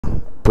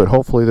but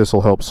hopefully this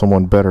will help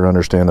someone better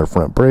understand their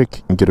front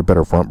brake and get a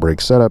better front brake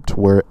setup to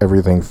where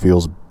everything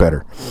feels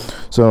better.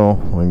 So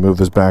let me move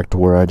this back to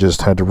where I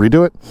just had to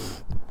redo it.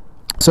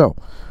 So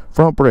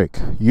front brake,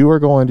 you are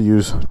going to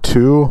use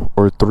 2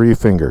 or 3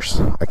 fingers.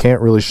 I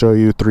can't really show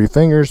you 3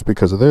 fingers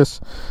because of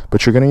this,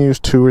 but you're going to use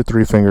 2 or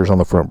 3 fingers on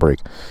the front brake.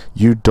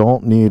 You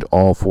don't need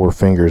all 4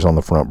 fingers on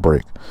the front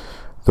brake.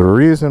 The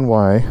reason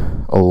why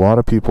a lot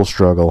of people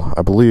struggle,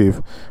 I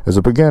believe, as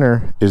a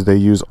beginner, is they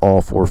use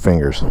all 4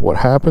 fingers. What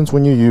happens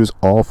when you use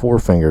all 4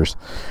 fingers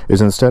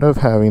is instead of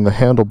having the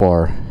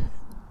handlebar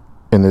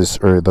in this,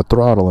 or the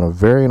throttle, in a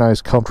very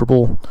nice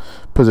comfortable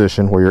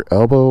position where your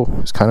elbow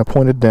is kind of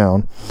pointed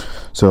down.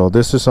 So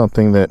this is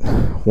something that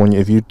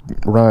if you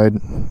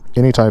ride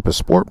any type of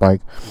sport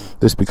bike,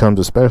 this becomes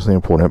especially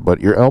important, but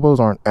your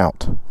elbows aren't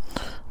out.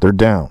 They're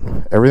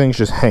down. Everything's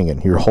just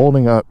hanging. You're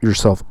holding up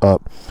yourself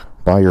up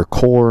by your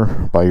core,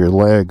 by your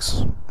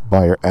legs,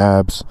 by your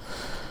abs,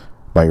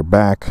 by your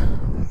back.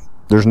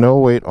 There's no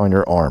weight on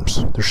your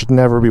arms. There should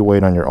never be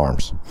weight on your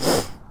arms.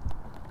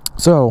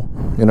 So,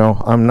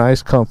 I'm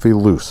nice, comfy,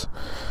 loose.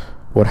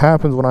 What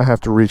happens when I have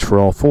to reach for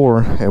all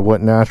 4, and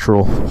what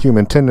natural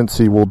human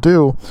tendency will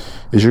do,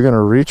 is you're going to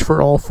reach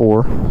for all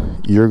 4.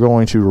 You're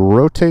going to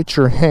rotate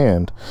your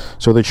hand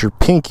so that your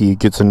pinky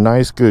gets a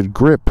nice, good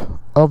grip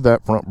of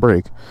that front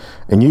brake,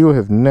 and you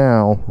have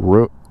now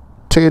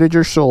rotated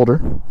your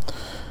shoulder.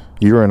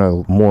 You're in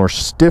a more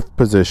stiff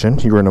position.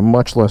 You're in a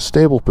much less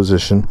stable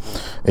position,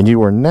 and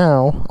you are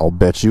now, I'll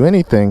bet you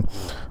anything,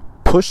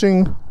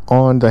 pushing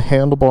on the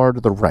handlebar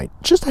to the right,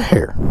 just a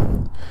hair.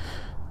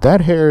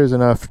 That hair is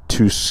enough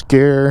to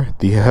scare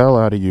the hell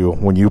out of you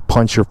when you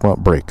punch your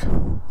front brake,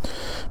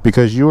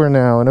 because you are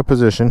now in a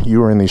position,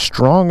 you are in the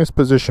strongest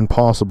position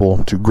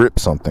possible to grip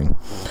something.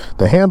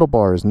 The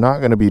handlebar is not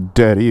going to be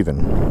dead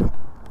even.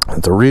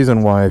 It's a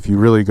reason why, if you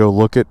really go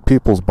look at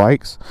people's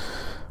bikes,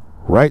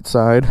 right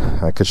side,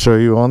 I could show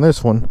you on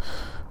this one,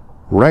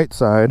 right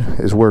side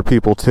is where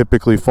people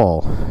typically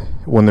fall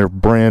when they're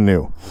brand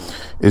new,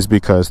 is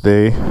because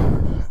they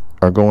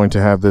are going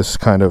to have this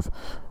kind of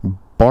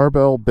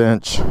barbell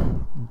bench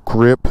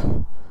grip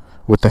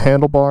with the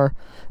handlebar,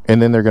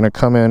 and then they're going to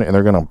come in and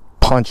they're going to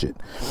punch it.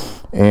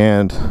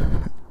 And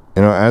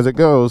as it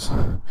goes,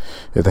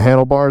 if the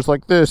handlebar is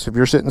like this, if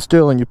you're sitting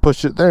still and you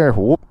push it there,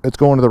 whoop, it's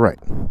going to the right.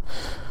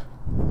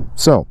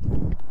 So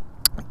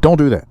don't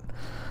do that.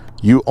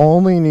 You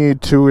only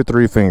need 2 or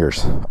 3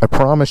 fingers. I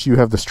promise you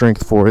have the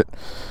strength for it.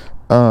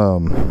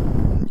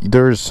 And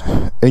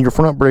your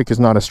front brake is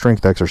not a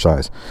strength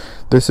exercise.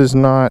 This is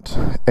not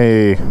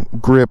a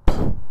grip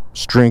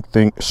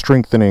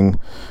strengthening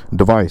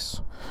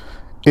device.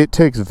 It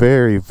takes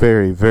very,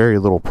 very, very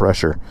little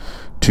pressure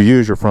to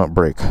use your front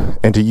brake,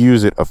 and to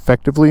use it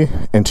effectively,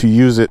 and to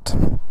use it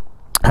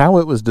how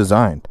it was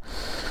designed.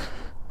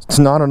 It's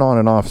not an on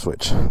and off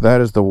switch.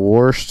 That is the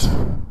worst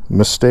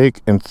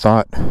mistake and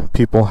thought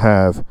people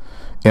have.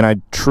 And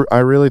I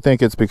really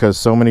think it's because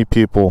so many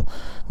people,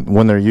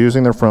 when they're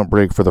using their front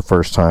brake for the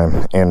first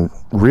time, and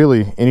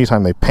really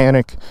anytime they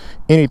panic,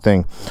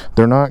 anything,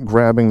 they're not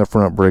grabbing the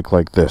front brake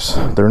like this.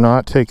 They're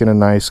not taking a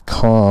nice,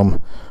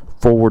 calm,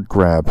 forward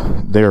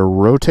grab. They're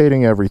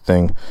rotating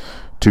everything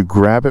to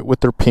grab it with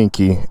their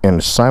pinky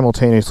and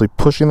simultaneously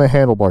pushing the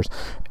handlebars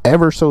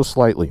ever so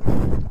slightly.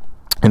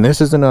 And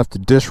this is enough to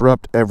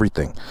disrupt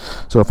everything.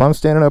 So if I'm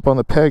standing up on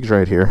the pegs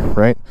right here,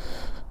 right,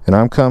 and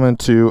I'm coming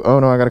to, oh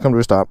no, I gotta come to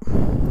a stop,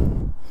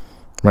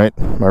 right?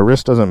 My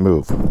wrist doesn't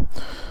move.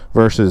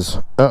 Versus,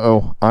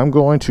 uh-oh, I'm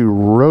going to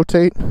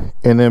rotate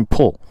and then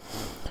pull.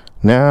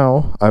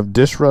 Now I've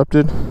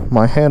disrupted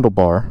my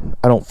handlebar.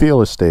 I don't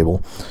feel as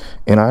stable,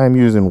 and I am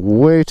using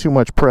way too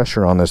much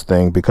pressure on this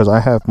thing because I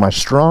have my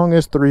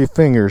strongest 3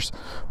 fingers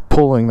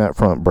pulling that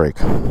front brake.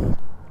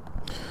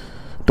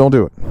 Don't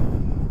do it.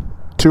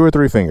 2 or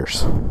 3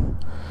 fingers.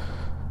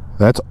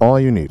 That's all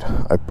you need.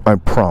 I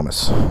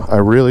promise. I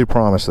really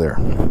promise there.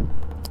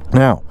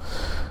 Now,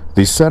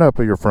 the setup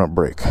of your front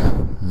brake.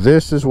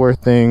 This is where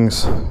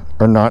things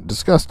are not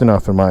discussed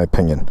enough, in my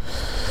opinion.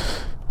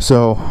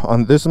 So,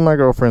 this is my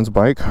girlfriend's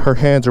bike. Her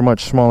hands are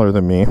much smaller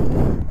than me,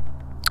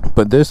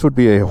 but this would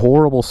be a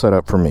horrible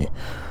setup for me.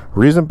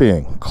 Reason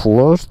being,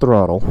 closed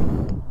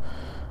throttle,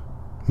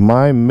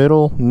 my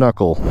middle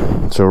knuckle,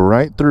 so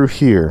right through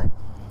here,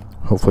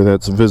 hopefully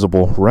that's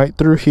visible, right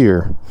through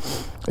here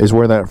is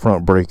where that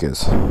front brake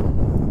is.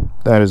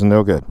 That is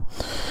no good.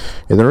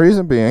 And the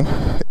reason being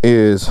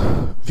is,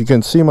 if you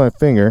can see my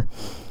finger,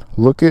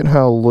 look at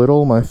how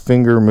little my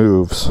finger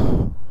moves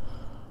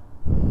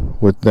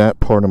with that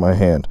part of my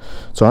hand.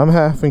 So I'm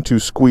having to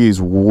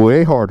squeeze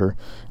way harder,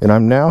 and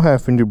I'm now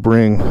having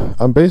to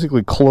I'm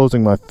basically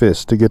closing my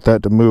fist to get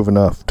that to move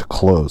enough to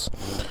close.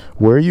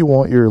 Where you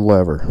want your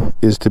lever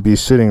is to be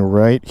sitting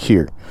right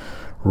here,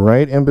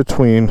 right in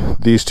between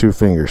these 2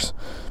 fingers.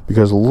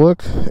 Because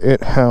look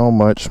at how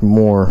much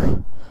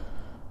more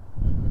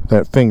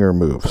that finger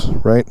moves,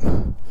 right?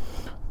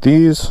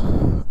 These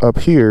up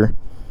here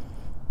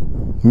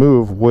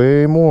move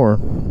way more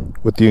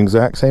with the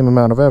exact same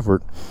amount of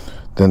effort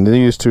than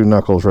these 2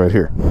 knuckles right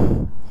here.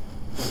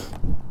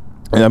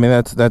 And I mean,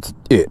 that's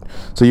it.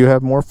 So you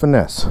have more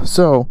finesse.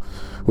 So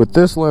with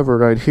this lever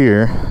right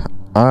here,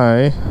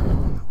 I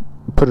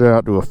put it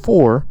out to a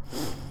 4,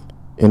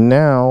 and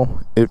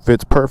now it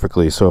fits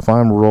perfectly. So if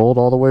I'm rolled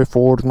all the way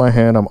forward with my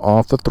hand, I'm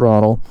off the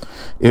throttle,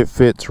 it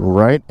fits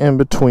right in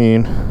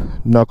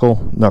between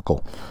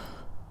knuckle.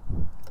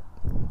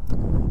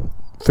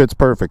 Fits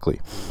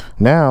perfectly.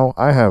 Now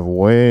I have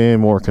way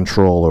more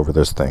control over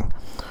this thing.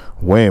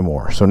 Way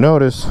more. So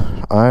notice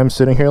I'm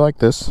sitting here like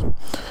this.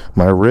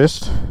 My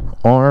wrist,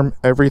 arm,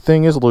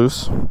 everything is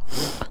loose.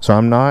 So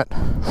I'm not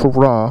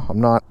raw. I'm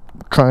not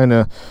trying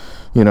to,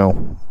 you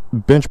know,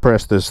 bench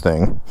press this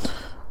thing.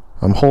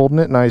 I'm holding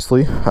it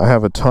nicely. I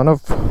have a ton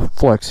of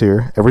flex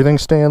here.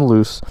 Everything's staying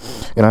loose,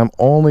 and I'm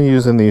only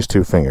using these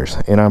 2 fingers,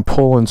 and I'm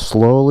pulling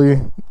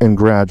slowly and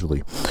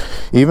gradually.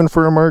 Even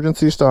for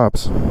emergency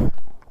stops,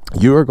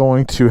 you are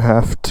going to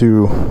have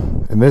to,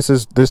 and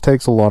this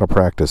takes a lot of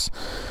practice,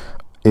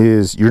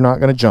 is you're not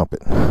going to jump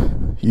it.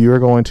 You're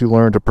going to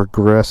learn to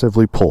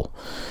progressively pull,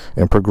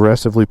 and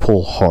progressively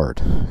pull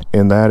hard,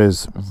 and that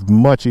is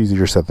much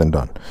easier said than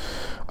done.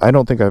 I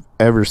don't think I've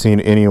ever seen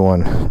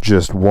anyone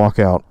just walk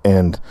out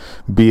and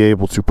be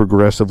able to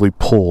progressively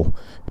pull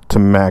to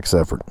max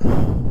effort.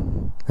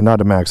 And not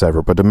to max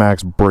effort, but to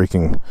max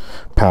braking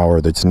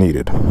power that's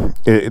needed.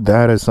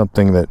 That is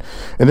something that,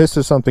 and this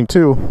is something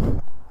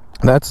too,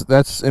 that's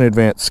an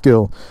advanced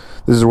skill.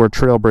 This is where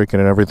trail braking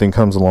and everything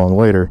comes along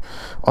later.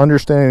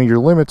 Understanding your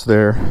limits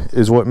there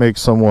is what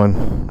makes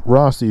someone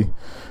Rossi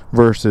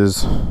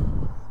versus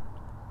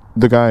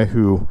the guy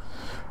who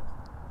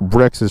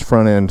wrecks his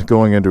front end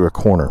going into a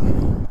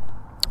corner.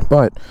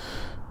 But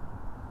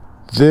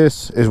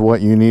this is what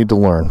you need to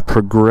learn.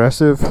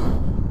 Progressive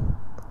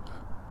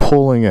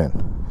pulling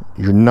in.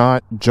 You're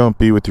not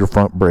jumpy with your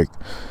front brake.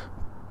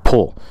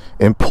 Pull,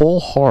 and pull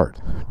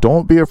hard.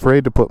 Don't be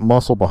afraid to put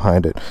muscle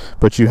behind it,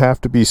 but you have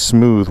to be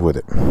smooth with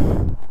it.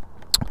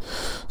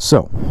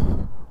 So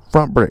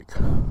front brake,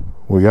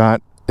 we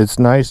got its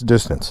nice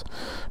distance.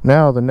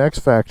 Now the next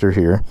factor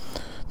here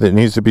that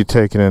needs to be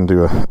taken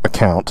into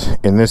account,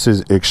 and this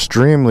is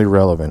extremely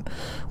relevant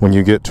when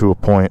you get to a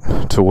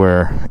point to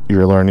where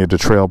you're learning to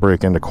trail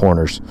brake into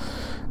corners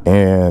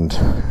and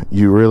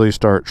you really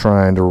start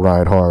trying to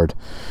ride hard,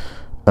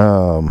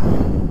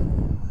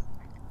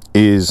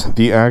 is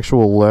the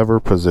actual lever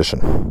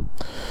position.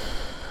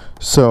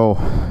 So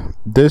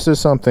this is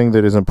something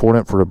that is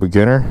important for a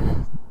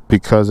beginner,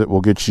 because it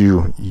will get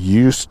you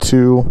used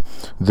to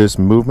this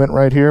movement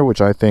right here, which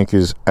I think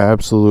is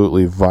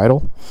absolutely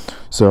vital.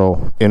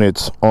 So, and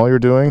it's all you're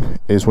doing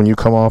is when you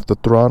come off the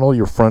throttle,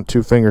 your front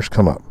 2 fingers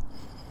come up.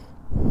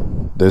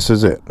 This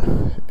is it.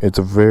 It's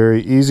a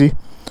very easy,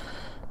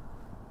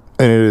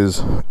 and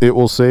it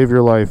will save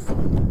your life,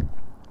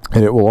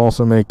 and it will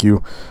also make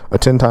you a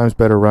 10 times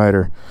better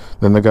rider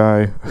than the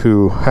guy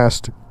who has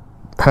to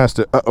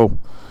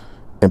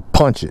and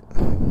punch it.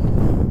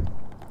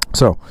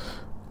 So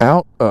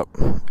out, up,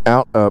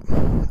 out, up,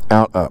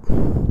 out, up.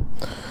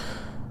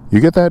 You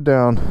get that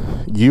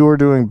down, you are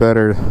doing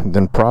better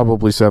than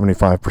probably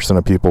 75%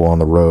 of people on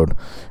the road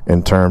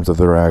in terms of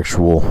their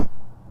actual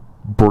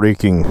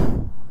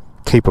braking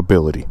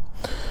capability.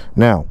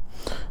 Now,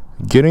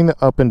 getting the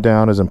up and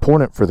down is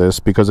important for this,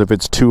 because if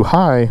it's too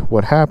high,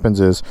 what happens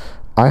is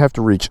I have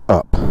to reach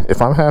up.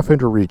 If I'm having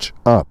to reach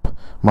up,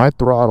 my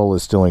throttle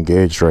is still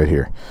engaged right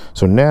here.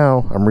 So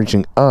now I'm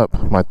reaching up,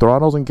 my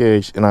throttle's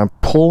engaged, and I'm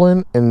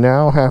pulling and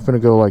now having to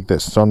go like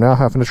this. So I'm now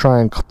having to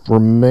try and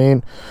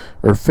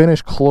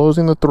finish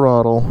closing the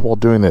throttle while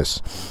doing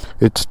this.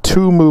 It's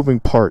 2 moving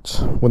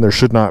parts when there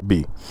should not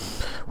be.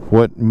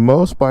 What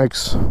most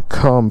bikes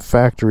come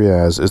factory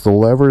as is the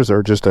levers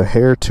are just a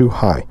hair too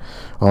high.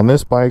 On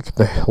this bike,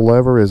 the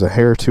lever is a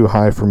hair too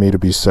high for me to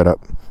be set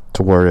up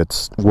to where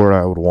it's where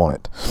I would want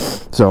it.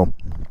 So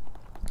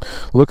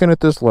looking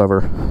at this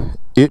lever,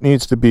 it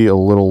needs to be a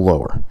little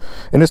lower,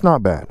 and it's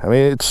not bad. I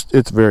mean,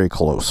 it's very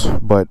close,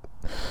 but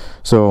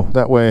so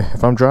that way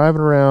if I'm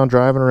driving around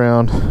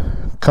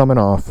coming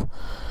off,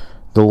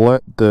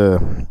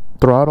 the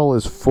throttle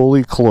is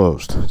fully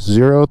closed,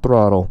 0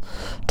 throttle,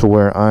 to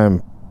where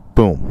I'm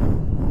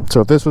boom.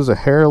 So if this was a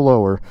hair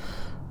lower,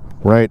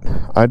 right,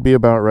 I'd be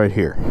about right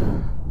here.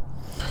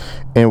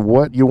 And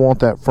what you want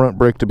that front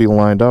brake to be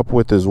lined up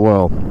with as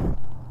well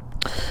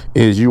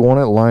is you want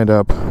it lined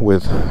up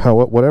with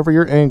whatever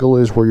your angle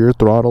is where your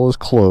throttle is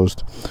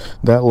closed.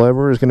 That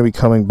lever is going to be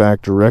coming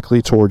back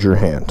directly towards your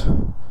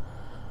hand,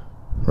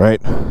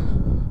 right?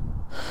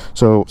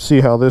 So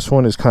see how this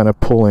one is kind of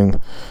pulling,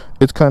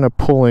 it's kind of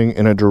pulling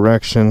in a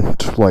direction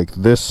like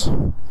this,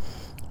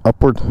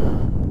 upward,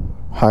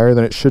 higher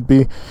than it should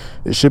be.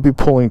 It should be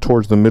pulling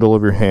towards the middle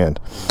of your hand,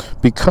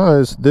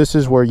 because this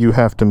is where you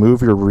have to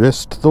move your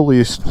wrist the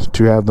least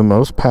to have the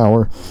most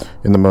power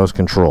and the most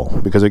control,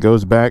 because it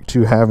goes back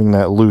to having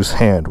that loose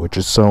hand, which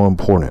is so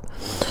important.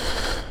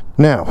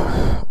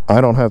 Now,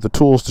 I don't have the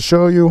tools to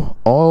show you.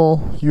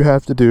 All you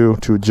have to do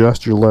to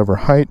adjust your lever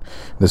height,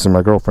 this is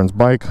my girlfriend's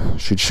bike,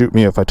 she'd shoot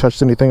me if I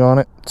touched anything on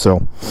it,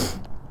 so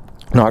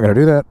Not going to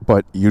do that,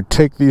 but you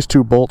take these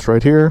two bolts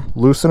right here,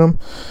 loosen them,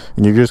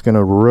 and you're just going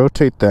to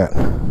rotate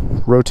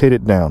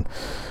it down.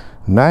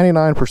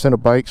 99%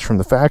 of bikes from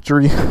the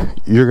factory,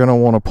 you're going to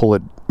want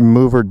to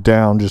move her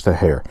down just a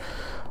hair.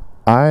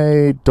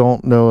 I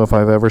don't know if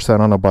I've ever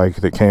sat on a bike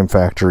that came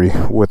factory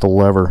with a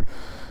lever,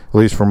 at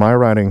least for my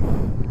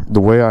riding,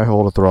 the way I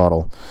hold a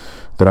throttle,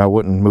 that I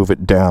wouldn't move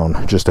it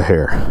down just a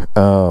hair.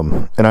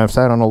 And I've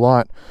sat on a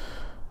lot,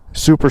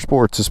 super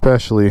sports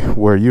especially,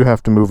 where you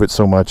have to move it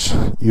so much,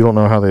 you don't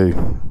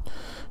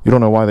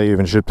know why they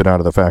even shipped it out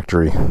of the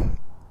factory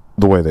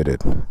the way they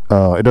did.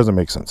 It doesn't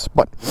make sense.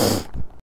 But